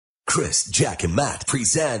Chris, Jack, and Matt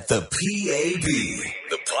present the PAB,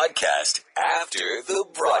 the podcast after the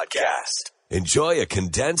broadcast. Enjoy a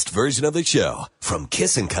condensed version of the show from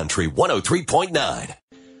Kissin' Country 103.9.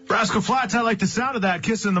 Rascal Flats, I like the sound of that.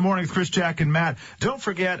 Kissin' in the morning with Chris, Jack, and Matt. Don't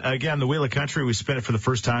forget, again, the Wheel of Country. We spin it for the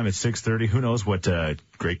first time at 6:30. Who knows what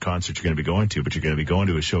great concert you're going to be going to, but you're going to be going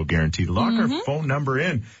to a show guaranteed. Lock our phone number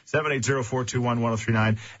in,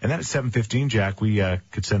 780-421-1039. And then at 7:15, Jack, we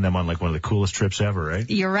could send them on like one of the coolest trips ever, right?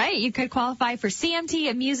 You're right. You could qualify for CMT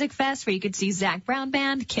at Music Fest, where you could see Zach Brown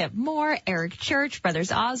Band, Kip Moore, Eric Church,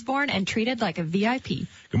 Brothers Osborne, and treated like a VIP.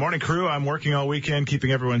 Good morning, crew. I'm working all weekend,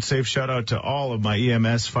 keeping everyone safe. Shout out to all of my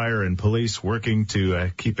EMS, fire, and police working to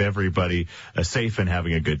keep everybody safe and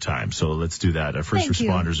having a good time. So let's do that. First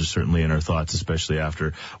responders are certainly in our thoughts, especially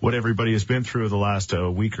after what everybody has been through the last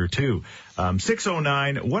week or two.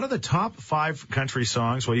 6:09. What are the top 5 country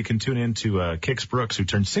songs? Well, you can tune in to Kix Brooks, who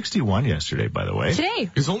turned 61 yesterday, by the way. Today.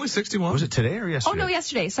 He's only 61. Was it today or yesterday? Oh, no,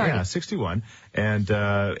 yesterday. Sorry. Yeah, 61. And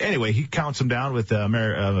anyway, he counts them down with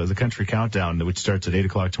the Country Countdown, which starts at 8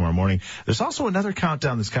 o'clock tomorrow morning. There's also another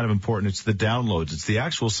countdown that's kind of important. It's the downloads. It's the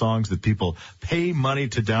actual songs that people pay money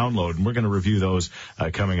to download, and we're going to review those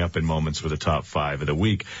coming up in moments with the top 5 of the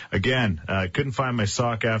week. Again, couldn't find my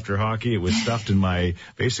sock after hockey. It was stuffed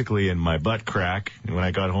basically in my butt crack. And when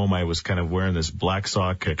I got home, I was kind of wearing this black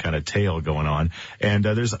sock kind of tail going on. And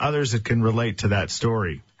there's others that can relate to that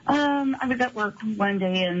story. I was at work one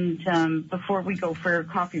day, and before we go for a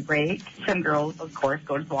coffee break, some girls, of course,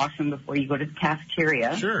 go to the washroom before you go to the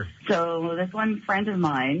cafeteria. Sure. So this one friend of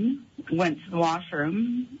mine went to the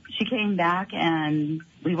washroom. She came back, and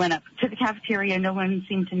we went up to the cafeteria. No one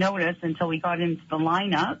seemed to notice until we got into the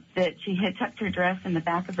lineup that she had tucked her dress in the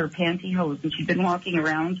back of her pantyhose, and she'd been walking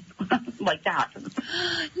around like that.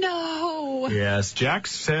 No. Yes, Jack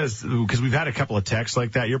says, because we've had a couple of texts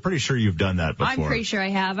like that, you're pretty sure you've done that before. I'm pretty sure I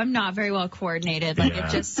have. I'm not very well coordinated.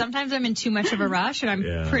 Sometimes I'm in too much of a rush, and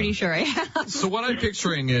I'm pretty sure I have. So what I'm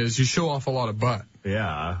picturing is you show off a lot of butt.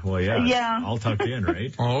 Yeah, well, yeah. Yeah. All tucked in,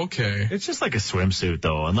 right? Oh, okay. It's just like a swimsuit,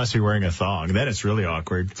 though, unless you're wearing a thong. Then it's really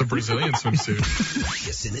awkward. It's a Brazilian swimsuit.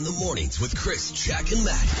 Kissin' in the mornings with Chris, Jack, and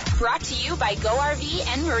Matt. Brought to you by Go RV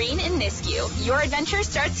and Marine in Nisku. Your adventure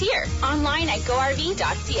starts here. Online at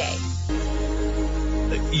gorv.ca.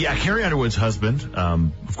 Yeah, Carrie Underwood's husband,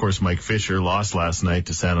 of course, Mike Fisher, lost last night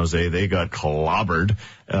to San Jose. They got clobbered.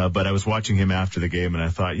 But I was watching him after the game, and I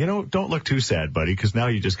thought, don't look too sad, buddy, because now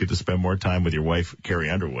you just get to spend more time with your wife, Carrie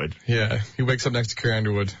Underwood. Yeah, he wakes up next to Carrie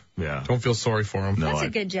Underwood. Yeah. Don't feel sorry for him. No, That's a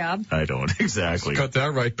good job. I don't, exactly. Got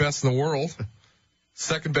that right. Best in the world.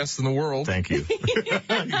 Second best in the world. Thank you. You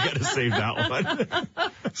got to save that one.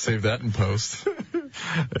 Save that in post.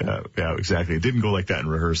 Yeah, exactly. It didn't go like that in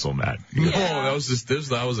rehearsal, Matt. No, that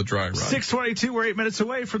was a dry run. 6:22. We're 8 minutes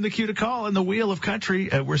away from the cue to call in the Wheel of Country.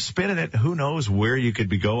 We're spinning it. Who knows where you could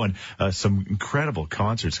be going? Some incredible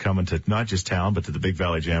concerts coming to not just town, but to the Big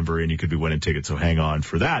Valley Jamboree, and you could be winning tickets. So hang on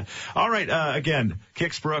for that. All right. Again,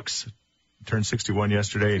 Kix Brooks turned 61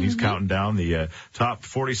 yesterday, and he's counting down the top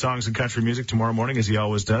 40 songs in country music tomorrow morning, as he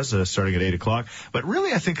always does, starting at 8 o'clock. But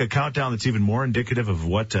really, I think a countdown that's even more indicative of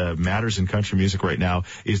what matters in country music right now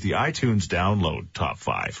is the iTunes download top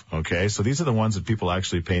 5. Okay, so these are the ones that people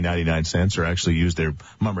actually pay 99 cents or actually use their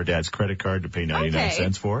mom or dad's credit card to pay 99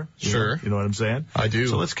 cents for. Sure. You know what I'm saying? I do.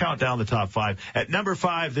 So let's count down the top 5. At number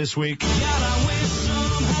 5 this week.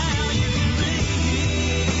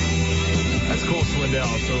 That's Cole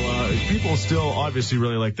Swindell. So people still obviously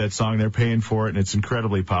really like that song. They're paying for it, and it's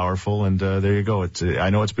incredibly powerful. And there you go. I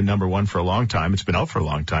know it's been number 1 for a long time. It's been out for a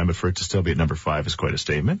long time, but for it to still be at number 5 is quite a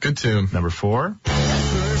statement. Good tune. Number 4.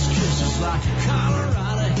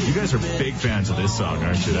 You guys are big fans of this song,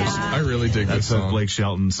 aren't you? I really dig this song. That's a Blake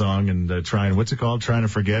Shelton song, and what's it called? Trying to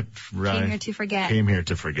Forget. Came Here to Forget. Came Here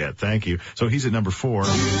to Forget. Thank you. So he's at number 4. He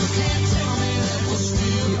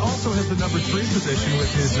also has the number 3 position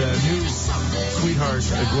with his new sweetheart,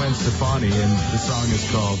 Gwen Stefani, and the song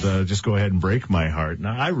is called Just Go Ahead and Break My Heart.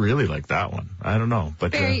 Now, I really like that one. I don't know.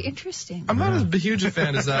 But Very interesting. I'm not as huge a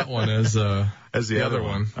fan as that one as the other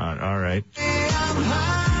one. All right.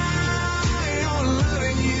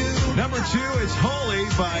 Number 2 is Holy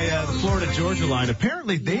by the Florida Georgia Line.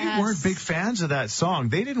 Apparently, they weren't big fans of that song.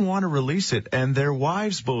 They didn't want to release it, and their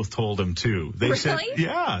wives both told them to. They said,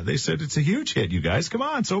 they said it's a huge hit, you guys. Come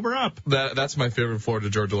on, sober up. That's my favorite Florida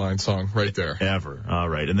Georgia Line song right there. Ever. All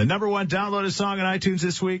right. And the number 1 downloaded song on iTunes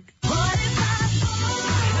this week? From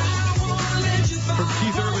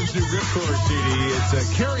Keith Urban's new Rip Encore CD.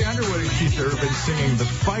 It's Carrie Underwood and Keith Urban singing The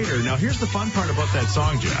Fighter. Now, here's the fun part about that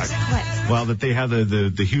song, Jack. What? Well, that they had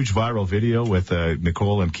the huge viral video with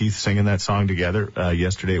Nicole and Keith singing that song together.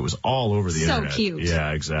 Yesterday, it was all over the internet. So cute.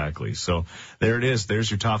 Yeah, exactly. So there it is.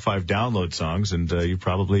 There's your top 5 download songs. And you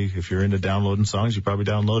probably, if you're into downloading songs, you probably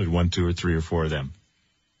downloaded 1, 2, or 3 or 4 of them.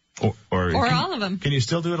 Or All of them. Can you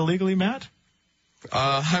still do it illegally, Matt?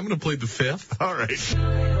 I'm going to plead the 5th. All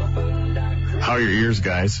right. How are your ears,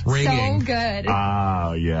 guys? Ringing. So good.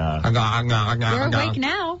 Ah, yeah. We're awake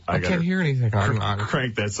now. I can't hear anything.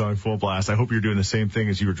 Crank that song full blast. I hope you're doing the same thing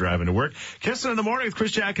as you were driving to work. Kissing in the Morning with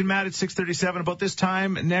Chris, Jack, and Matt at 6:37. About this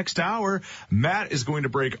time next hour, Matt is going to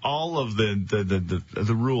break all of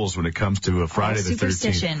the rules when it comes to a Friday the 13th.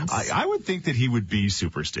 Superstitions. I would think that he would be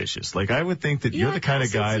superstitious. Like, I would think that Yeah, you're the kind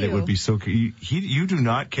of guy that would be so... You do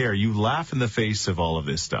not care. You laugh in the face of all of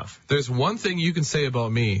this stuff. There's one thing you can say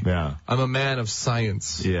about me. Yeah. I'm a man of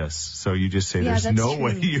science. Yes. So you just say Yeah, there's that's no true.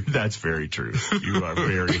 way. That's very true. You are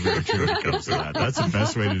very, very true when it comes to that. That's the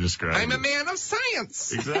best way to describe it. I'm a man of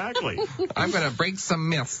science. Exactly. I'm going to break some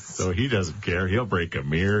myths. So he doesn't care. He'll break a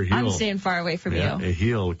mirror. I'm staying far away from you.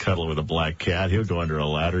 He'll cuddle with a black cat. He'll go under a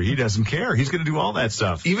ladder. He doesn't care. He's going to do all that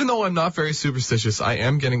stuff. Even though I'm not very superstitious, I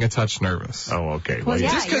am getting a touch nervous. Oh, okay. Well,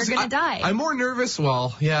 yeah, Just 'cause you're going to die. I'm more nervous.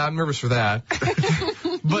 Well, yeah, I'm nervous for that.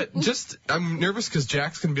 But I'm nervous because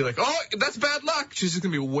Jack's going to be like, oh, that's bad luck. She's just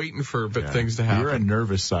going to be waiting for things to happen. You're a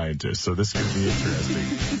nervous scientist, so this could be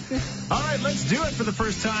interesting. All right, let's do it for the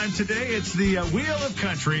first time today. It's the Wheel of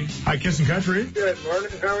Country. Hi, Kissin' Country. Good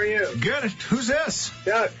morning. How are you? Good. Who's this?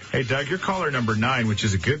 Doug. Hey, Doug, you're caller number 9, which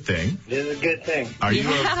is a good thing. This is a good thing. Are you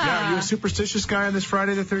Yeah. are you a superstitious guy on this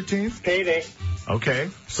Friday the 13th? Payday. Okay.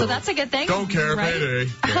 So that's a good thing. Don't care, right? payday.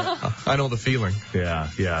 I know the feeling. Yeah.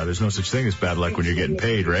 There's no such thing as bad luck when you're getting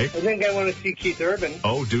paid, right? I think I want to see Keith Urban.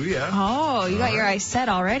 Oh, do ya? Oh, you got your eyes set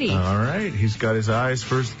already. All right. He's got his eyes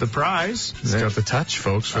for the prize. He's got the touch,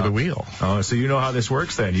 folks, for the wheel. Oh, so you know how this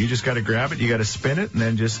works then. You just got to grab it, you got to spin it, and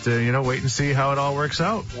then just, wait and see how it all works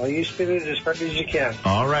out. Well, you spin it as hard as you can.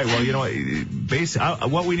 All right. Well,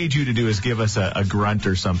 what we need you to do is give us a grunt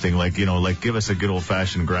or something, like give us a good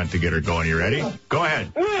old-fashioned grunt to get her going. You ready? Go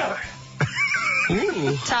ahead.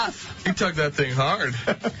 Ooh. Tough. You tugged that thing hard.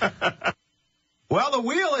 Well, the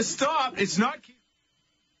wheel has stopped. It's not...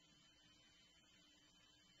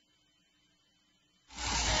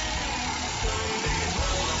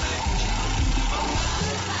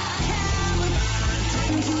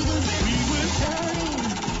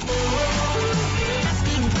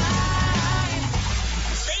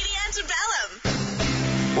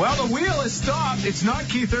 Well, the wheel has stopped. It's not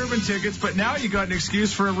Keith Urban tickets, but now you got an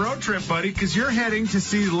excuse for a road trip, buddy, because you're heading to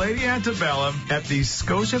see Lady Antebellum at the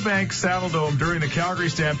Scotiabank Saddle Dome during the Calgary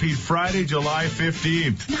Stampede Friday, July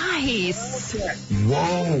 15th. Nice.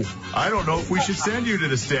 Whoa. I don't know if we should send you to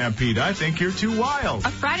the Stampede. I think you're too wild. A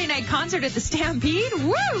Friday night concert at the Stampede?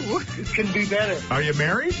 Woo! It couldn't be better. Are you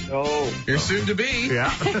married? Oh. You're soon to be.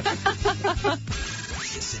 Yeah.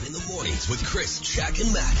 Listen in the mornings with Chris, Jack,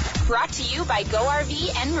 and Matt. Brought to you by Go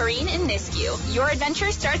RV and Marine in Nisku. Your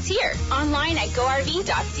adventure starts here. Online at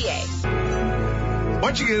GoRV.ca.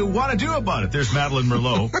 What you want to do about it? There's Madeline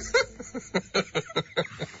Merlot.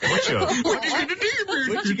 What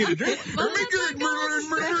you gonna do?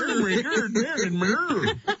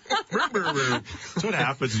 That's what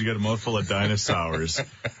happens when you got a mouthful of dinosaurs.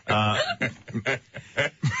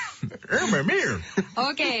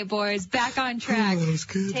 Okay, boys, back on track. That was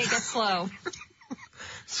good. Take it slow.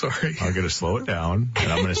 Sorry. I'm going to slow it down,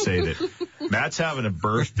 and I'm going to say that Matt's having a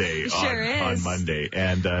birthday on Monday,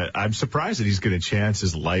 and I'm surprised that he's going to chance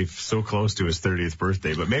his life so close to his 30th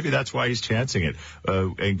birthday, but maybe that's why he's chancing it.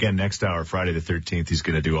 Again, next hour, Friday the 13th, he's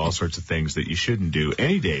going to do all sorts of things that you shouldn't do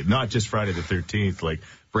any day, not just Friday the 13th, like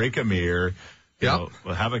break a mirror. Yep.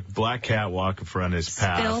 Have a black cat walk in front of his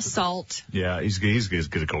path. Spill salt. Yeah, he's going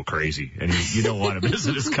to go crazy, and you don't want him. This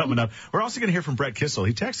is coming up. We're also going to hear from Brett Kissel.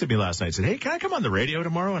 He texted me last night and said, hey, can I come on the radio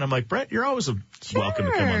tomorrow? And I'm like, Brett, you're always welcome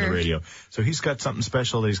to come on the radio. So he's got something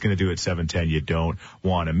special that he's going to do at 7:10 you don't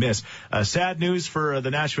want to miss. Sad news for the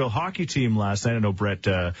Nashville hockey team last night. I know Brett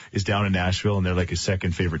is down in Nashville, and they're like his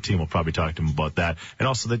second favorite team. We'll probably talk to him about that. And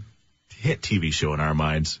also the hit TV show in our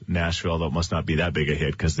minds, Nashville, though it must not be that big a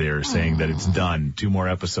hit because they're saying that it's done. 2 more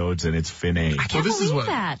episodes and it's finished. I can't this is believe what?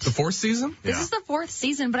 that. The 4th season? This Yeah. is the 4th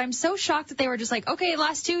season, but I'm so shocked that they were just like, okay,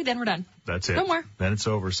 last 2, then we're done. That's it. No more. Then it's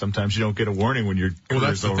over. Sometimes you don't get a warning when your Well,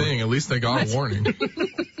 career's that's the over. thing. At least they got a warning.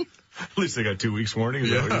 At least they got 2 weeks warning.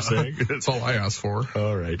 Is that what you're saying? That's all I asked for.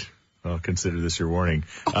 All right. I'll consider this your warning.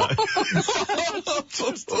 Right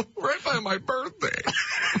by my birthday.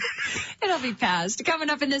 It It'll be passed. Coming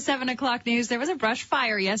up in the 7 o'clock news, there was a brush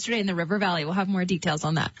fire yesterday in the River Valley. We'll have more details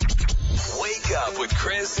on that. Wake up with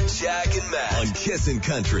Chris, Jack, and Matt on Kissin'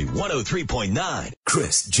 Country 103.9.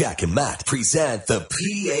 Chris, Jack, and Matt present the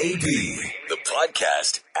PAB, the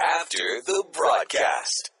podcast after the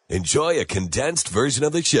broadcast. Enjoy a condensed version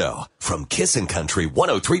of the show from Kissin' Country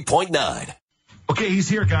 103.9. Okay, he's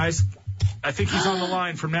here, guys. I think he's on the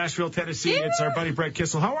line from Nashville, Tennessee. It's our buddy Brett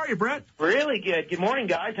Kissel. How are you, Brett? Really good. Good morning,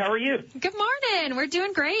 guys. How are you? Good morning. We're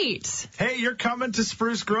doing great. Hey, you're coming to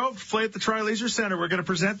Spruce Grove to play at the Tri-Leisure Center. We're going to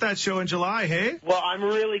present that show in July, hey? Well, I'm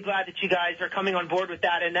really glad that you guys are coming on board with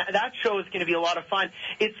that, and that show is going to be a lot of fun.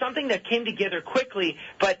 It's something that came together quickly,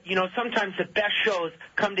 but, sometimes the best shows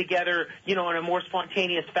come together, in a more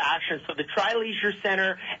spontaneous fashion. So the Tri-Leisure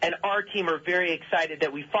Center and our team are very excited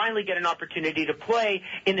that we finally get an opportunity to play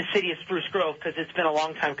in the city of Spruce Grove, because it's been a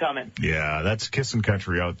long time coming. Yeah, that's Kissin'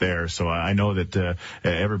 Country out there, so I know that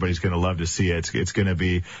everybody's going to love to see it. It's going to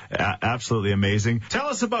be absolutely amazing. Tell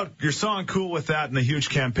us about your song Cool With That and the huge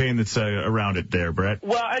campaign that's around it there, Brett.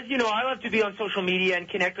 Well, as you know, I love to be on social media and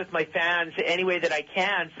connect with my fans any way that I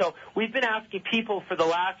can, so we've been asking people for the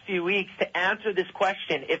last few weeks to answer this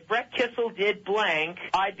question. If Brett Kissel did blank,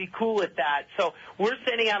 I'd be cool with that. So we're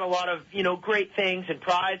sending out a lot of, great things and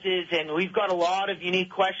prizes, and we've got a lot of unique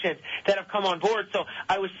questions that have come on board. So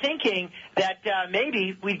I was thinking that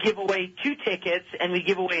maybe we'd give away 2 tickets and we'd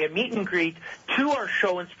give away a meet and greet to our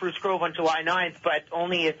show in Spruce Grove on July 9th, but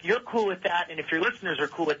only if you're cool with that and if your listeners are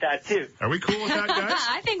cool with that too. Are we cool with that, guys?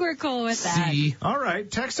 I think we're cool with that. All right.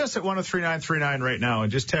 Text us at 103939 right now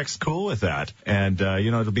and just text cool with that. And,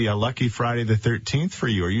 it'll be a lucky Friday the 13th for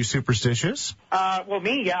you. Are you superstitious? Well,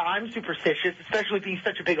 me, yeah, I'm superstitious, especially being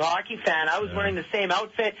such a big hockey fan. I was wearing the same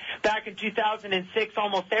outfit back in 2006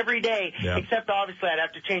 almost every day, except obviously I'd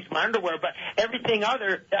have to change my underwear, but everything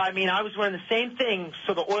other, I was wearing the same thing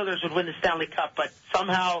so the Oilers would win the Stanley Cup, but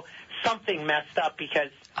somehow something messed up because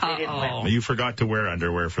they didn't win. You forgot to wear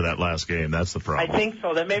underwear for that last game. That's the problem. I think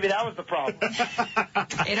so. Then maybe that was the problem.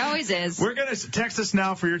 It always is. We're going to text us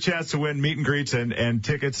now for your chance to win meet and greets and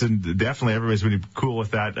tickets, and definitely everybody's going to be cool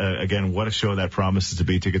with that. Again, what a show that promises to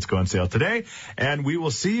be. Tickets go on sale today, and we will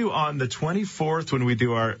see you on the 24th when we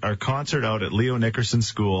do our concert out at Leo Nickerson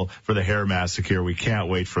School for the Hair Massacre. We can't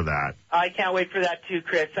wait for that. I can't wait for that too,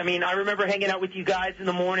 Chris. I remember hanging out with you guys in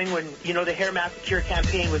the morning when, the Hair Massacre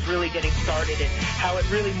campaign was really getting started, and how it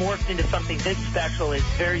really morphed into something this special is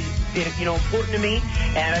very, important to me,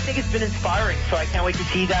 and I think it's been inspiring. So I can't wait to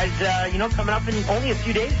see you guys, coming up in only a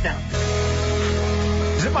few days now.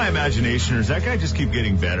 Is it my imagination, or does that guy just keep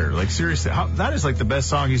getting better? Like, seriously, that is like the best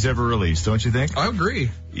song he's ever released, don't you think? I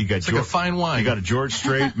agree. You got it's like a fine wine. You got a George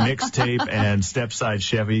Strait mixtape and Stepside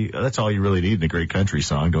Chevy. That's all you really need in a great country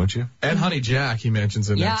song, don't you? And Honey Jack, he mentions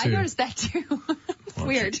in there, too. Yeah, I noticed that, too.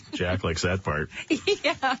 Weird. Jack likes that part.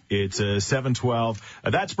 Yeah. It's 7:12.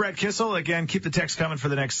 That's Brett Kissel. Again, keep the text coming for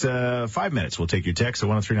the next 5 minutes. We'll take your text at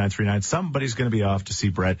 103939. Somebody's going to be off to see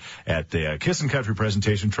Brett at the Kissin' Country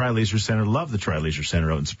presentation, Tri-Leisure Center. Love the Tri-Leisure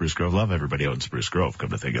Center out in Spruce Grove. Love everybody out in Spruce Grove, come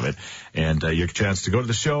to think of it. And your chance to go to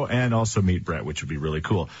the show and also meet Brett, which would be really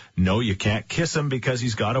cool. No, you can't kiss him because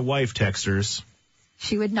he's got a wife, texters.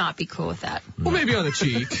 She would not be cool with that. Well, maybe on the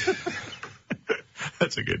cheek.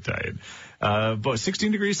 That's a good tie-in. But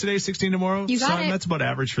 16 degrees today, 16 tomorrow. You got it. That's about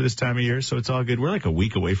average for this time of year, so it's all good. We're like a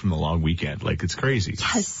week away from the long weekend. Like, it's crazy.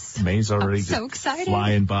 Yes. May's already I'm so excited.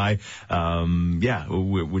 Flying by.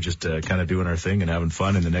 We're just kind of doing our thing and having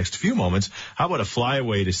fun in the next few moments. How about a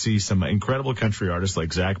flyaway to see some incredible country artists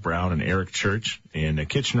like Zach Brown and Eric Church in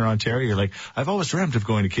Kitchener, Ontario? You're like, I've always dreamt of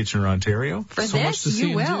going to Kitchener, Ontario. For so this, much to see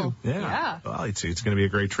you and will. do. Yeah. Well, it's going to be a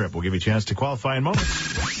great trip. We'll give you a chance to qualify in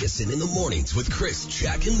moments. Kissin' in the mornings with Chris,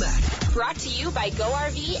 Jack, and Matt. Brought to you by Go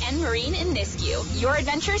RV and Marine in Nisku. Your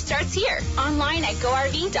adventure starts here. Online at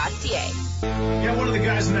GoRV.ca. Yeah, one of the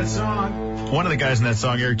guys in that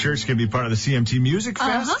song, Eric Church, is going to be part of the CMT Music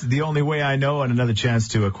Fest. The Only Way I Know, and another chance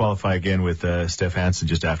to qualify again with Steph Hansen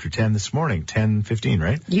just after 10 this morning, 10:15,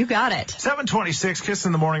 right? You got it. 7:26, Kiss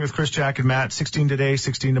in the morning with Chris, Jack, and Matt. 16 today,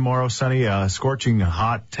 16 tomorrow, sunny, scorching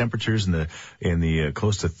hot temperatures in the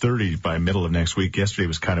close to 30 by middle of next week. Yesterday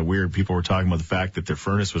was kind of weird. People were talking about the fact that their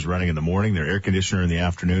furnace was running in the morning, their air conditioner in the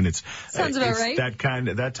afternoon. Sounds about right.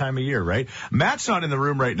 That time of year, right? Matt's not in the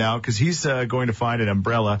room right now because he's going to find an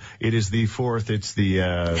umbrella. It is the 4th, it's the,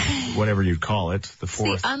 whatever you'd call it, the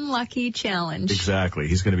 4th. It's the Unlucky Challenge. Exactly.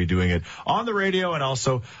 He's going to be doing it on the radio and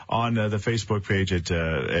also on the Facebook page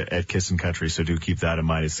at Kissin' Country. So do keep that in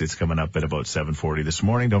mind. It's coming up at about 7:40 this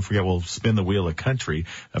morning. Don't forget, we'll spin the wheel of country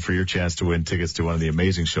for your chance to win tickets to one of the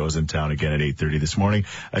amazing shows in town again at 8:30 this morning.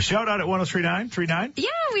 A shout out at 103.9. Yeah,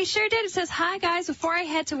 we sure did. It says, hi guys, before I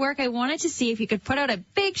head to work, I wanted to see if you could put out a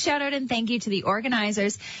big shout out and thank you to the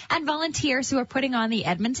organizers and volunteers who are putting on the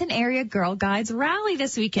Edmonton Area Girl Guides rally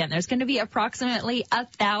this weekend. There's going to be approximately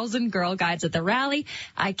 1,000 Girl Guides at the rally.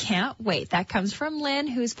 I can't wait. That comes from Lynn,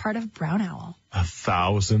 who's part of Brown Owl.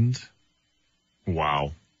 1,000?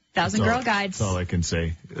 Wow. 1,000 Girl Guides. That's all I can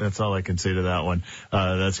say. That's all I can say to that one.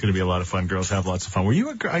 That's going to be a lot of fun. Girls have lots of fun. Were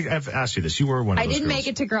you I've asked you this. You were one of those I didn't girls. make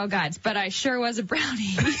it to Girl Guides, but I sure was a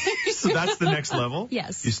brownie. So that's the next level?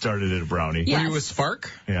 Yes. You started at a brownie. Yes. Were you a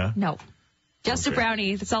Spark? Yeah. No. Just Okay. a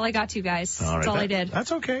brownie. That's all I got to, guys. All right. That's all I did.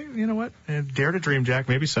 That's okay. You know what? Dare to dream, Jack.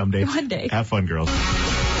 Maybe someday. One day. Have fun, girls.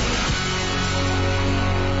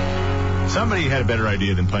 Somebody had a better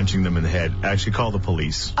idea than punching them in the head. Actually, call the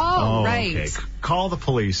police. Oh, right. Okay. Call the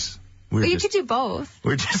police. Well, you could do both.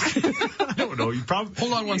 We're just. I don't know. You probably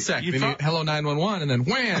Hold on one sec. You They need hello 911 and then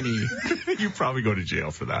whammy. you probably go to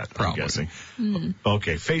jail for that. Probably. I'm guessing.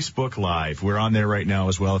 Okay, Facebook Live. We're on there right now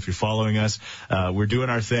as well. If you're following us, we're doing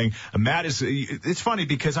our thing. Matt is. It's funny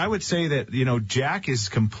because I would say that Jack is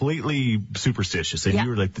completely superstitious, and Yeah. you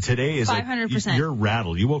were like today is 500%. You're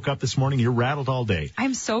rattled. You woke up this morning. You're rattled all day.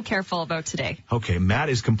 I'm so careful about today. Okay, Matt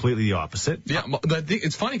is completely the opposite. Yeah,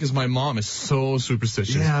 it's funny because my mom is so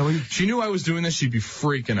superstitious. Yeah, she knew I was doing this, she'd be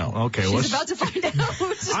freaking out. Okay, She's well, about to find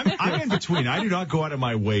out. I'm in between. I do not go out of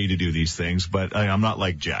my way to do these things, but I'm not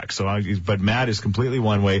like Jack. But Matt is completely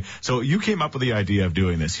one way. So you came up with the idea of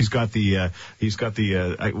doing this. It's just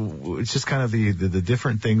kind of the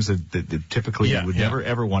different things that typically you would never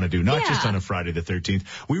ever want to do. Not just on a Friday the 13th.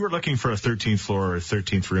 We were looking for a 13th floor or a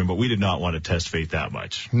 13th room, but we did not want to test fate that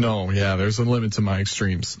much. No, yeah, there's a limit to my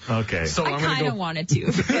extremes. Okay. So I I'm gonna kind of go. wanted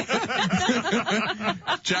to.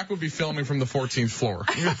 Jack would be filming from the 14th floor.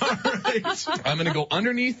 I'm going to go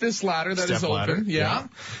underneath this ladder that is Step open. ladder, Yeah.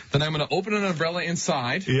 Then I'm going to open an umbrella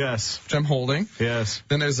inside, Yes. which I'm holding. Yes.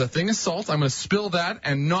 Then there's a thing of salt. I'm going to spill that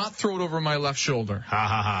and not throw it over my left shoulder. Ha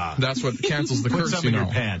ha ha. That's what cancels the Put curse, some you in know.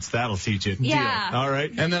 your pants. That'll teach it. Yeah. All right.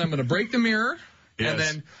 And then I'm going to break the mirror. Yes. And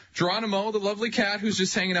then Geronimo, the lovely cat who's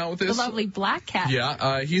just hanging out with The us. lovely black cat.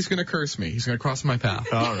 Yeah, he's going to curse me. He's going to cross my path.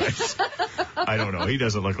 All right. I don't know. He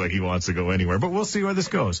doesn't look like he wants to go anywhere, but we'll see where this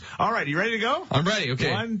goes. All right. You ready to go? I'm ready.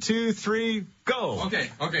 Okay. 1, 2, 3, go. Okay,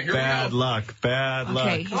 here Bad we go. luck. Bad Okay,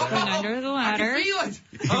 luck. he's going under the ladder. I can feel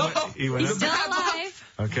it. He went He's up. still alive.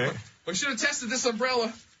 Okay. We should have tested this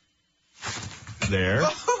umbrella. There.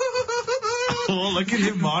 Oh, look at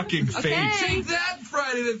him mocking fate. Okay. Take that,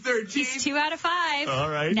 Friday the 13th. He's 2 out of 5. All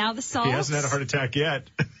right. Now the salt. He hasn't had a heart attack yet.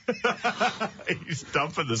 He's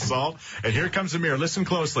dumping the salt. And here comes the mirror. Listen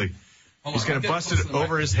closely. Hold He's on, going I'll to get bust close it to the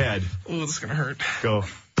over his head. Oh, this is going to hurt. Go.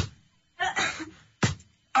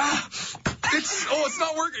 It's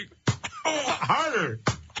not working. Harder.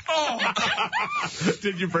 Oh,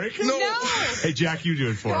 Did you break it? No. Hey, Jack, you do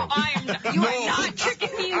it for him. You are not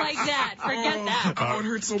tricking me like that. Forget that. oh, it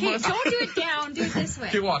hurts so Okay, much. don't do it down. Do it this way.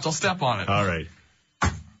 Okay, watch. I'll step on it. All right.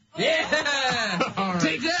 Yeah.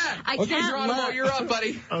 Take that. I Okay, can't Geronimo, look. you're up,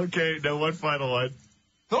 buddy. Okay, now one final one.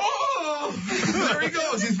 Oh, there he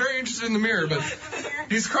goes. He's very interested in the mirror, but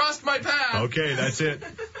he's crossed my path. Okay, that's it.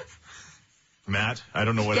 Matt, I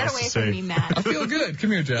don't know what Get else away to say. from me, Matt. I feel good.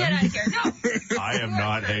 Come here, Jack. Get out of here. No. I am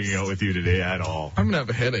not hanging out with you today at all. I'm going to have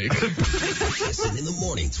a headache. Listen in the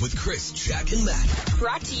mornings with Chris, Jack, and Matt.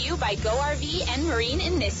 Brought to you by Go RV and Marine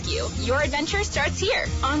in Nisku. Your adventure starts here.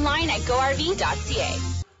 Online at GoRV.ca.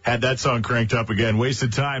 Had that song cranked up again.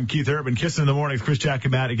 Wasted time. Keith Urban, Kissing in the Morning with Chris, Jack,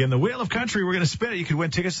 and Matt. Again, the Wheel of Country. We're going to spin it. You could win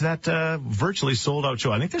tickets to that virtually sold out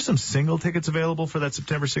show. I think there's some single tickets available for that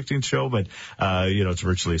September 16th show, but it's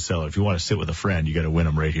virtually a seller. If you want to sit with a friend, you got to win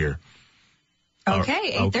them right here.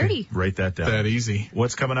 Okay, 8:30. Okay, write that down. That easy.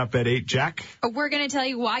 What's coming up at 8, Jack? We're going to tell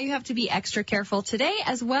you why you have to be extra careful today,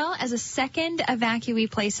 as well as a second evacuee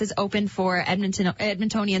place is open for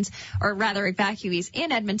Edmontonians, or rather evacuees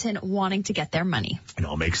in Edmonton wanting to get their money. It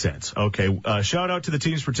all makes sense. Okay, shout out to the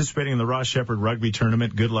teams participating in the Ross Shepherd Rugby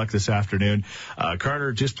Tournament. Good luck this afternoon.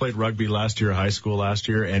 Carter just played rugby last year, high school last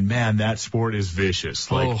year, and man, that sport is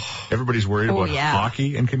vicious. Everybody's worried about yeah.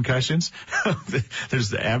 hockey and concussions. There's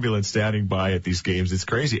the ambulance standing by at these these games. It's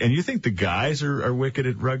crazy. And you think the guys are wicked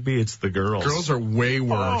at rugby? It's the girls. Girls are way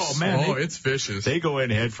worse. Oh, man. It's vicious. They go in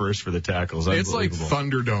head first for the tackles. It's like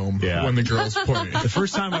Thunderdome when the girls play. The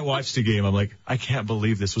first time I watched a game, I'm like, I can't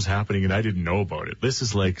believe this was happening, and I didn't know about it. This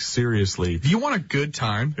is like, seriously. If you want a good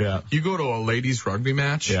time, you go to a ladies rugby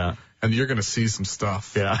match, and you're going to see some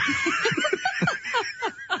stuff. Yeah.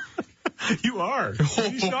 You are.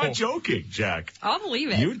 He's not joking, Jack. I'll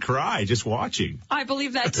believe it. You'd cry just watching. I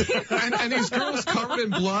believe that too. and these girls covered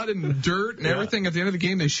in blood and dirt and everything. At the end of the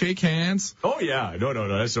game, they shake hands. Oh, yeah.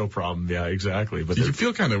 No, that's no problem. Yeah, exactly. But you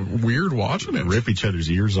feel kind of weird watching it. Rip each other's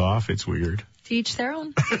ears off. It's weird. To each their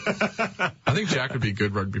own. I think Jack would be a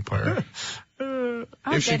good rugby player.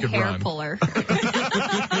 If she could hair run. Puller.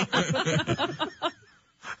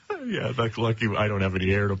 Yeah, that's lucky I don't have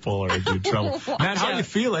any hair to pull or I'd be in trouble. Matt, how are you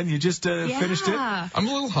feeling? You just finished it? I'm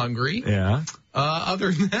a little hungry. Yeah.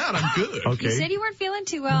 Other than that, I'm good. Okay. You said you weren't feeling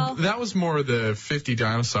too well. That was more the 50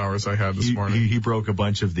 dinosaurs I had this morning. He broke a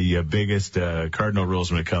bunch of the biggest cardinal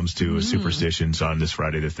rules when it comes to superstitions on this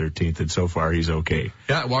Friday the 13th, and so far he's okay.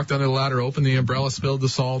 Yeah, I walked under the ladder, opened the umbrella, spilled the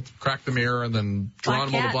salt, cracked the mirror, and then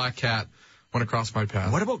Geronimo the black cat went across my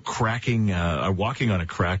path. What about walking on a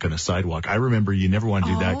crack on a sidewalk? I remember you never want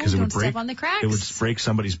to do that because it would break. Step on the cracks. It would break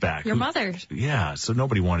somebody's back. Your mother. Yeah, so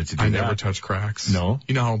nobody wanted to do that. I never touch cracks. No?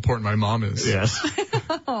 You know how important my mom is. Yes. You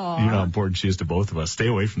know how important she is to both of us. Stay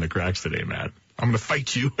away from the cracks today, Matt. I'm going to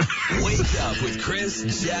fight you. Wake up with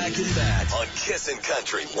Chris, Jack, and Matt on Kissin'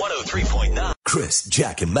 Country 103.9. Chris,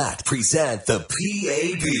 Jack, and Matt present the PAB,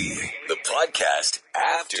 the podcast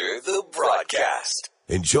after the broadcast.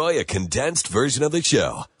 Enjoy a condensed version of the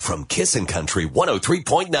show from Kissin' Country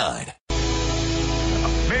 103.9.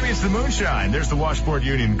 Maybe it's the moonshine. There's the Washboard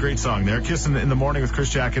Union. Great song there. Kissin' in the morning with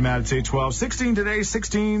Chris, Jack, and Matt. It's 8:12. 16 today,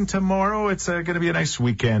 16 tomorrow. It's going to be a nice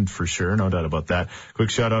weekend for sure. No doubt about that. Quick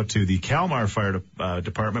shout out to the Kalmar Fire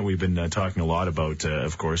Department. We've been talking a lot about,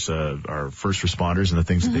 of course, our first responders and the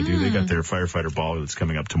things that they do. They got their firefighter ball that's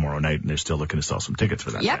coming up tomorrow night, and they're still looking to sell some tickets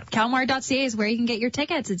for that. Yep. Kalmar.ca is where you can get your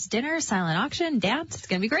tickets. It's dinner, silent auction, dance. It's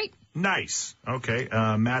going to be great. Nice. Okay.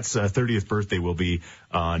 Matt's 30th birthday will be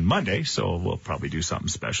on Monday, so we'll probably do something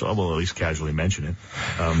special. We'll at least casually mention it.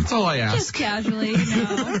 That's all I ask. Just casually, you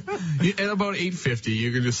know. At about 8:50,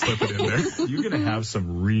 you can just slip it in there. You're going to have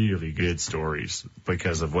some really good stories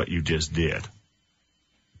because of what you just did.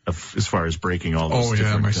 As far as breaking all those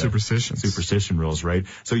different superstition rules, right?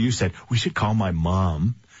 So you said, we should call my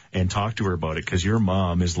mom and talk to her about it because your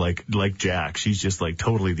mom is like Jack. She's just like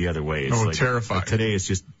totally the other way. It's terrified. Like today is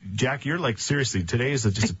just, Jack, you're like, seriously, today is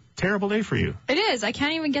just a terrible day for you. It is. I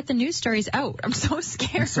can't even get the news stories out. I'm so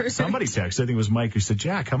scared. Somebody texted, I think it was Mike, who said,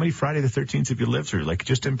 Jack, how many Friday the 13th have you lived through? Like,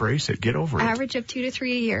 just embrace it. Get over it. Average of 2 to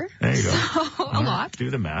 3 a year. There you go. So, a lot. Do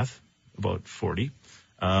the math. About 40.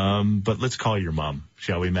 But let's call your mom,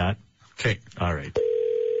 shall we, Matt? Okay. All right.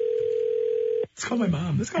 Let's call my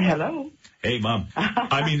mom. Let's call Hello. Hey, Mom.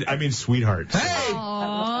 I mean, sweetheart. Hey!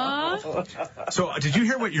 Aww. So, did you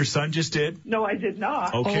hear what your son just did? No, I did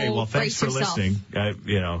not. Okay, well, thanks for brace yourself.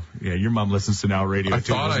 listening. Your mom listens to Now Radio. I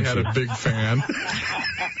thought I had a big fan.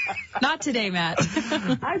 Not today, Matt.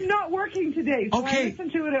 I'm not working today, so Okay. I listen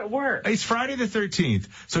to it at work. It's Friday the 13th.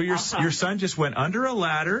 So your son just went under a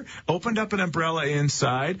ladder, opened up an umbrella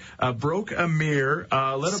inside, broke a mirror,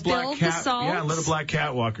 let a black Spilled cat, the salt. let a black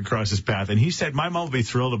cat walk across his path. And he said, my mom will be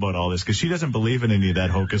thrilled about all this because she doesn't believe in any of that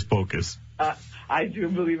hocus pocus. I do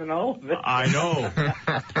believe in all of it. I know.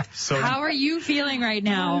 So How are you feeling right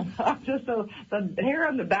now? I'm just the hair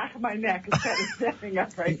on the back of my neck is kind of standing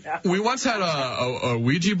up right now. We once had a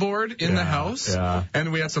Ouija board in the house,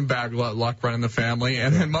 and we had some bad luck running the family,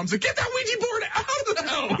 and then Mom said, get that Ouija board out of the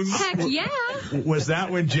house! Heck yeah. was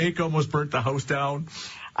that when Jake almost burnt the house down?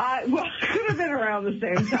 Well, it could have been around the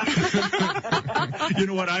same time. You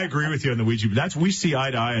know what? I agree with you on the Ouija. We see eye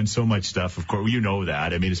to eye on so much stuff, of course. You know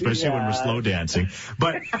that. I mean, especially when we're slow dancing.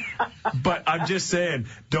 But I'm just saying,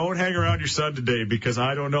 don't hang around your son today because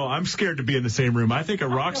I don't know. I'm scared to be in the same room. I think a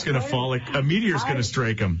rock's going to fall, like a meteor's going to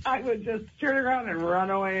strike him. I would just turn around and run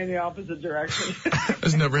away in the opposite direction.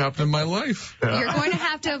 That's never happened in my life. You're going to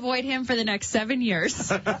have to avoid him for the next 7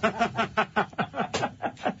 years. Are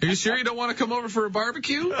you sure you don't want to come over for a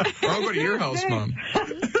barbecue? Or I'll go to your house, Mom.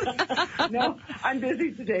 No, I'm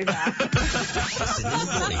busy today, Matt. Listen in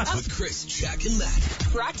the mornings with Chris, Jack, and Matt.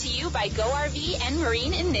 Brought to you by Go RV and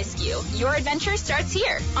Marine in Nisku. Your adventure starts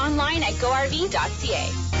here. Online at GoRV.ca.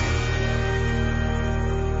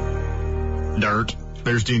 Dirt.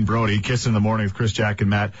 There's Dean Brody, Kiss in the Morning with Chris, Jack, and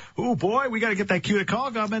Matt. Oh, boy, we got to get that cue to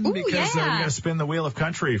call coming because we got to spin the wheel of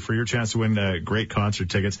country for your chance to win great concert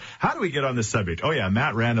tickets. How do we get on this subject? Oh, yeah,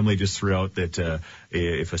 Matt randomly just threw out that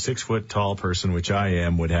if a 6-foot-tall person, which I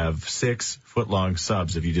am, would have 6-foot-long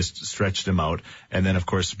subs if you just stretched them out. And then, of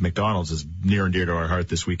course, McDonald's is near and dear to our heart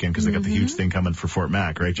this weekend because they got the huge thing coming for Fort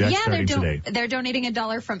Mac, right, Jack? Yeah, starting today. They're donating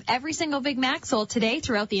 $1 from every single Big Mac sold today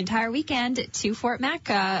throughout the entire weekend to Fort Mac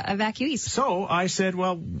evacuees. So I said,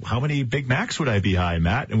 well, how many Big Macs would I be high,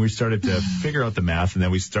 Matt? And we started to figure out the math, and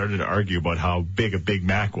then we started to argue about how big a Big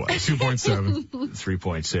Mac was. 2.7.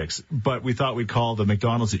 3.6. But we thought we'd call the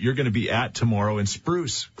McDonald's that you're going to be at tomorrow in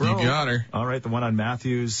Spruce Grove. You got her. All right, the one on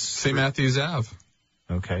Matthews. St. Matthews Ave.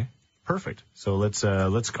 Okay, perfect. So let's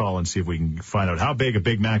call and see if we can find out how big a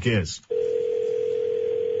Big Mac is.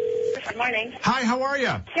 Good morning. Hi, how are you?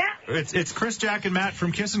 Yeah. It's Chris, Jack, and Matt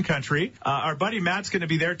from Kissin' Country. Our buddy Matt's going to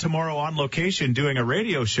be there tomorrow on location doing a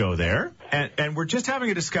radio show there. And we're just having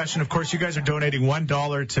a discussion. Of course, you guys are donating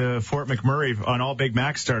 $1 to Fort McMurray on all Big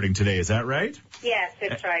Macs starting today. Is that right? Yes,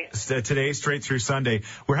 that's right. Today, straight through Sunday.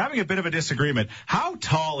 We're having a bit of a disagreement. How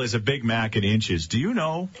tall is a Big Mac in inches? Do you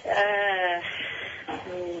know?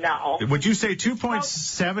 No. Would you say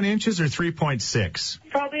 2.7 inches or 3.6?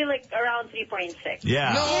 Probably like around 3.6.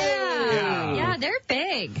 Yeah. Yeah, they're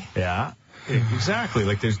big. Yeah, exactly.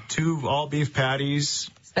 Like there's 2 all-beef patties.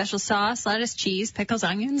 Special sauce, lettuce, cheese, pickles,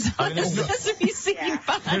 onions. I mean, there's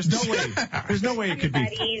no way it could be.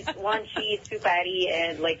 Patties, 1 cheese, 2 patty,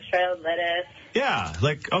 and like shredded lettuce. Yeah,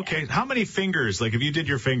 like, okay, how many fingers, like if you did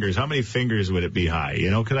your fingers, how many fingers would it be high? You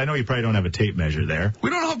know, because I know you probably don't have a tape measure there. We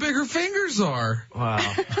don't know how big her fingers are. Wow.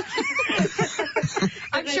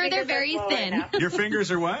 I'm sure they're very thin. Your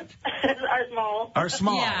fingers are what? Are small. Are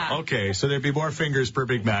small. Yeah. Okay, so there'd be more fingers per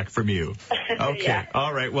Big Mac from you. Okay. Yeah.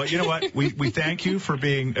 All right. Well, you know what? We thank you for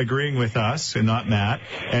agreeing with us and not Matt.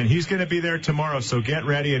 And he's going to be there tomorrow, so get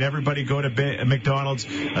ready and everybody go to McDonald's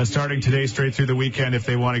starting today straight through the weekend if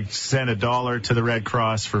they want to send $1 to the Red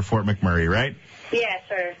Cross for Fort McMurray, right? Yes,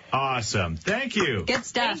 sir. Awesome. Thank you. Good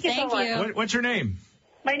stuff. Thank you so much. What's your name?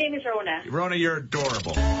 My name is Rona. Rona, you're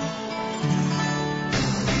adorable.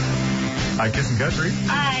 Hi, Kissin' Country.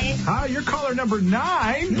 Hi. Hi, you're caller number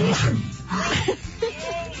 9.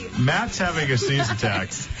 Matt's having a sneeze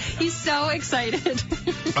attack. He's so excited.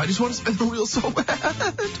 I just want to spin the wheel so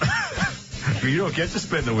bad. You don't get to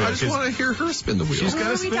spin the wheel. I just want to hear her spin the wheel. She's got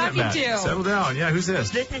to spin it, Matt. Settle down. Yeah, who's this?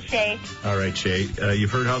 This is Shay. All right, Shay.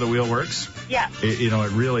 You've heard how the wheel works? Yeah. It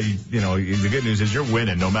really, the good news is you're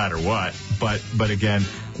winning no matter what. But again,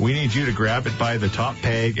 we need you to grab it by the top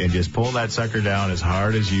peg and just pull that sucker down as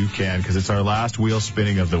hard as you can because it's our last wheel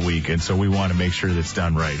spinning of the week. And so we want to make sure that's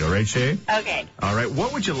done right. All right, Shay? Okay. All right.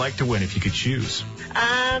 What would you like to win if you could choose?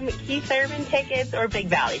 Keith Urban tickets or Big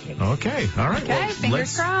Valley tickets. Okay. All right. Okay, well, fingers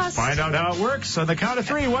let's crossed. Find out how it works on the count of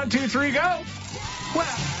 3. 1, 2, 3, go. Well.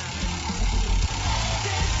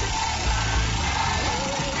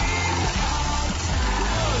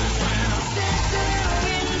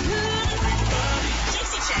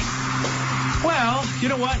 Well, you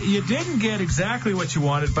know what? You didn't get exactly what you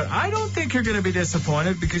wanted, but I don't think you're going to be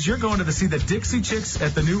disappointed because you're going to see the Dixie Chicks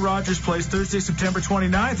at the new Rogers Place Thursday, September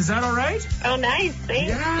 29th. Is that all right? Oh, nice.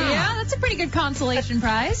 Thanks. Yeah, that's a pretty good consolation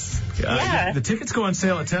prize. Yeah. The tickets go on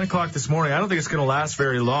sale at 10 o'clock this morning. I don't think it's going to last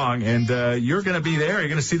very long, and you're going to be there. You're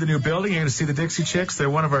going to see the new building. You're going to see the Dixie Chicks. They're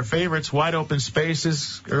one of our favorites. Wide open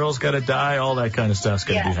spaces. Girls Gotta Die. All that kind of stuff's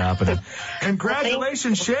going to be happening.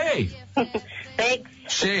 Congratulations, Shay. Thanks.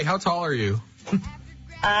 Shay, how tall are you?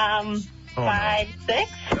 5'6". No.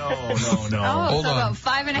 Oh, Hold so on. about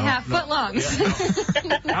 5.5 foot longs.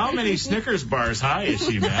 How many Snickers bars high is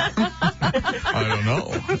she, Matt? I don't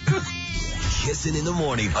know. Kissin' in the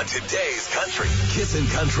Morning on today's Country. Kissin'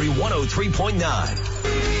 Country 103.9.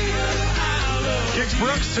 Kix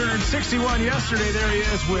Brooks turned 61 yesterday. There he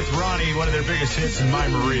is with Ronnie, one of their biggest hits in My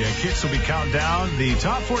Maria. Kix will be counting down the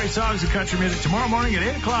top 40 songs of country music tomorrow morning at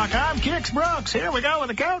 8 o'clock. I'm Kix Brooks. Here we go with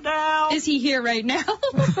the countdown. Is he here right now?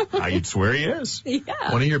 I'd swear he is.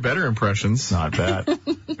 Yeah. One of your better impressions. Not bad.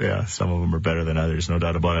 Yeah, some of them are better than others, no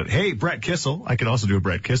doubt about it. Hey, Brett Kissel. I could also do a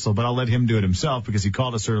Brett Kissel, but I'll let him do it himself because he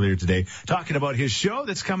called us earlier today talking about his show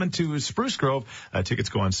that's coming to Spruce Grove. Tickets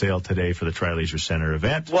go on sale today for the Tri-Leisure Center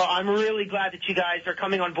event. Well, I'm really glad that you guys are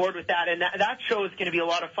coming on board with that, and that show is going to be a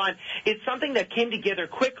lot of fun. It's something that came together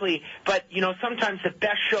quickly, but, sometimes the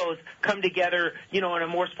best shows come together, in a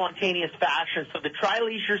more spontaneous fashion. So the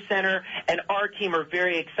Tri-Leisure Center and our team are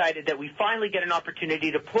very excited that we finally get an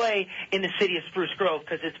opportunity to play in the city of Spruce Grove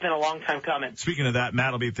because it's been a long time coming. Speaking of that,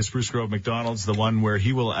 Matt will be at the Spruce Grove McDonald's, the one where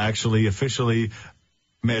he will actually officially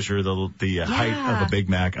measure the height of a Big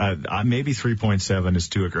Mac. Maybe 3.7 is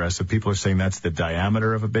too aggressive. People are saying that's the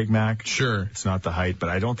diameter of a Big Mac. Sure. It's not the height, but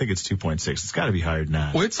I don't think it's 2.6. It's got to be higher than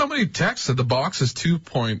that. Wait, somebody texted the box is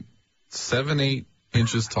 2.78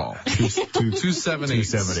 inches tall.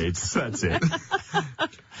 2.78. That's it.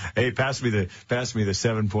 Hey, pass me the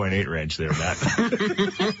 7.8 wrench there, Matt.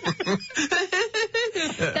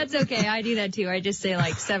 That's okay. I do that too. I just say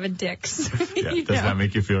like 7 ticks. Yeah. Does that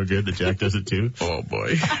make you feel good that Jack does it too? Oh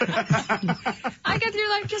boy. I get through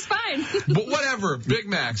life just fine. But whatever. Big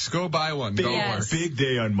Macs. Go buy one. Big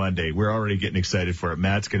day on Monday. We're already getting excited for it.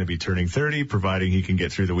 Matt's going to be turning 30, providing he can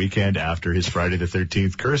get through the weekend after his Friday the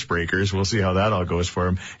 13th curse breakers. We'll see how that all goes for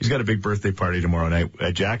him. He's got a big birthday party tomorrow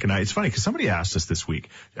night. Jack and I, it's funny because somebody asked us this week,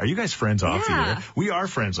 are you guys friends off the air? We are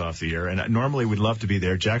friends off the air, and normally we'd love to be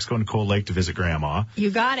there. Jack's going to Cold Lake to visit Grandma.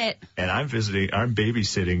 You got it. And I'm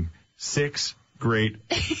babysitting 6 great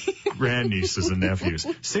grandnieces and nephews.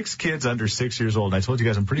 6 kids under 6 years old. And I told you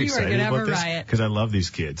guys I'm pretty excited about this because I love these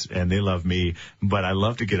kids and they love me, but I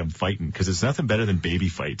love to get them fighting because it's nothing better than baby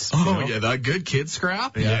fights. Yeah, that good kid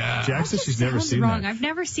scrap. Yeah. Jack says she's never seen wrong. that. I've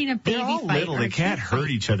never seen a baby They're all fight. little. They can't hurt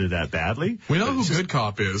each other that badly. We know who good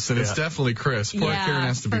cop is, and it's definitely Chris. Poor Karen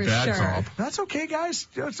has to be bad cop. That's okay, guys.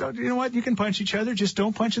 You know what? You can punch each other. Just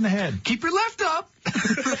don't punch in the head. Keep your left up.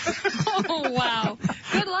 Oh, wow.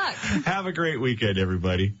 Good luck. Have a great weekend,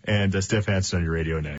 everybody. And Steph Hansen on your radio next.